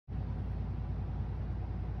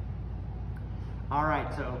All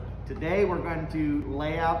right, so today we're going to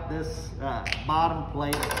lay out this bottom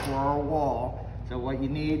plate for our wall. So what you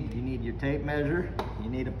need your tape measure, you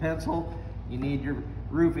need a pencil, you need your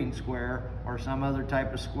roofing square or some other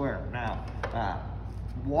type of square. Now,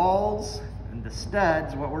 walls and the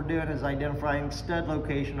studs, what we're doing is identifying stud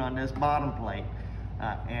location on this bottom plate.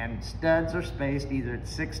 And studs are spaced either at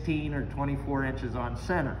 16 or 24 inches on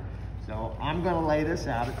center. So I'm gonna lay this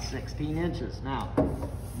out at 16 inches. Now,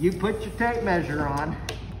 you put your tape measure on,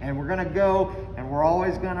 and we're gonna go, and we're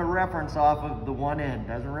always gonna reference off of the one end.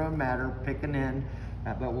 Doesn't really matter, pick an end,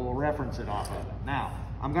 but we'll reference it off of it. Now,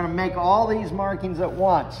 I'm gonna make all these markings at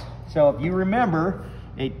once. So if you remember,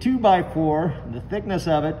 a 2x4, the thickness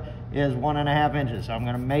of it is 1.5 inches. So I'm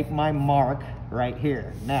gonna make my mark right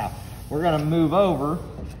here. Now, we're gonna move over.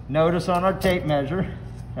 Notice on our tape measure,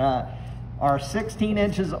 our 16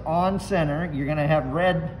 inches on center, you're gonna have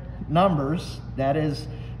red numbers. That is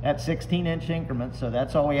at 16-inch increments, so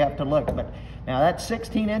that's all we have to look. But now that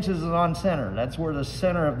 16 inches is on center. That's where the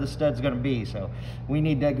center of the stud's gonna be. So we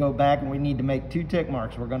need to go back and we need to make 2 tick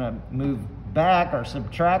marks. We're gonna move back or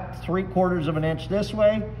subtract 3/4 of an inch this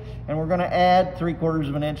way, and we're gonna add 3/4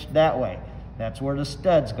 of an inch that way. That's where the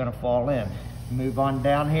stud's gonna fall in. Move on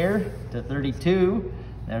down here to 32.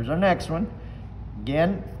 There's our next one.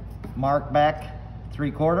 Again, mark back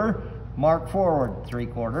 3/4, mark forward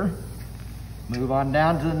 3/4. Move on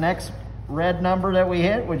down to the next red number that we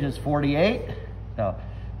hit, which is 48. So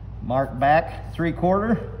mark back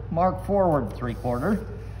 3/4, mark forward 3/4.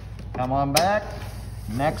 Come on back.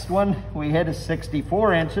 Next one we hit is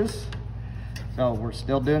 64 inches. So we're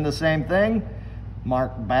still doing the same thing.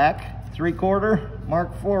 Mark back 3/4,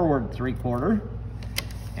 mark forward 3/4.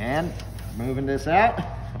 And moving this out,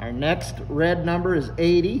 our next red number is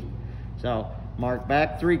 80. So mark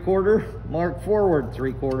back 3/4, mark forward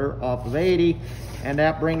 3/4 off of 80. And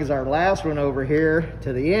that brings our last one over here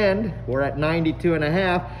to the end. We're at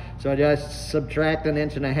 92.5. So just subtract 1.5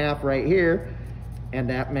 inches right here, and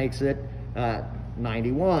that makes it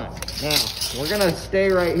 91. Now, we're gonna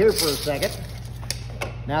stay right here for a second.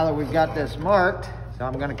 Now that we've got this marked, so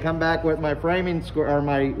I'm gonna come back with my framing square, or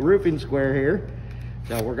my roofing square here.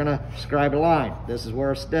 So we're gonna scribe a line. This is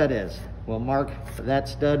where a stud is. We'll mark that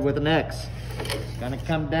stud with an X. It's gonna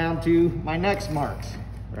come down to my next marks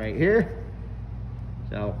right here.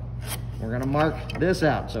 So we're gonna mark this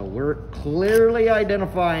out. So we're clearly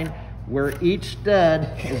identifying where each stud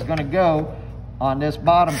is gonna go on this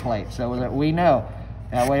bottom plate so that we know.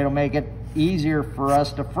 That way it'll make it easier for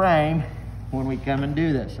us to frame when we come and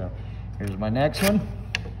do this. So here's my next one.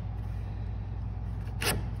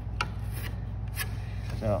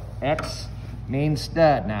 So X means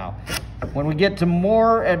stud. Now, when we get to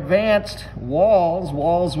more advanced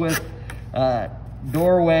walls with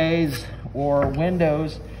doorways or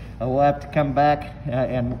windows, we'll have to come back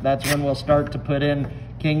and that's when we'll start to put in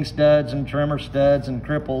king studs and trimmer studs and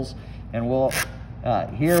cripples. And we'll,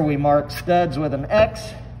 here we mark studs with an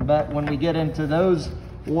X, but when we get into those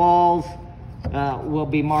walls, we'll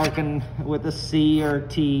be marking with a C or a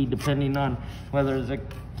T, depending on whether it's a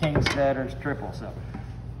king stud or it's triple.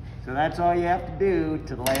 So that's all you have to do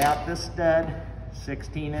to lay out this stud,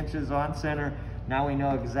 16 inches on center. Now we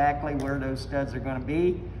know exactly where those studs are gonna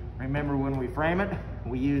be. Remember, when we frame it,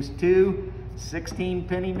 we use 2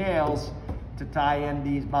 16-penny nails to tie in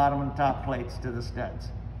these bottom and top plates to the studs.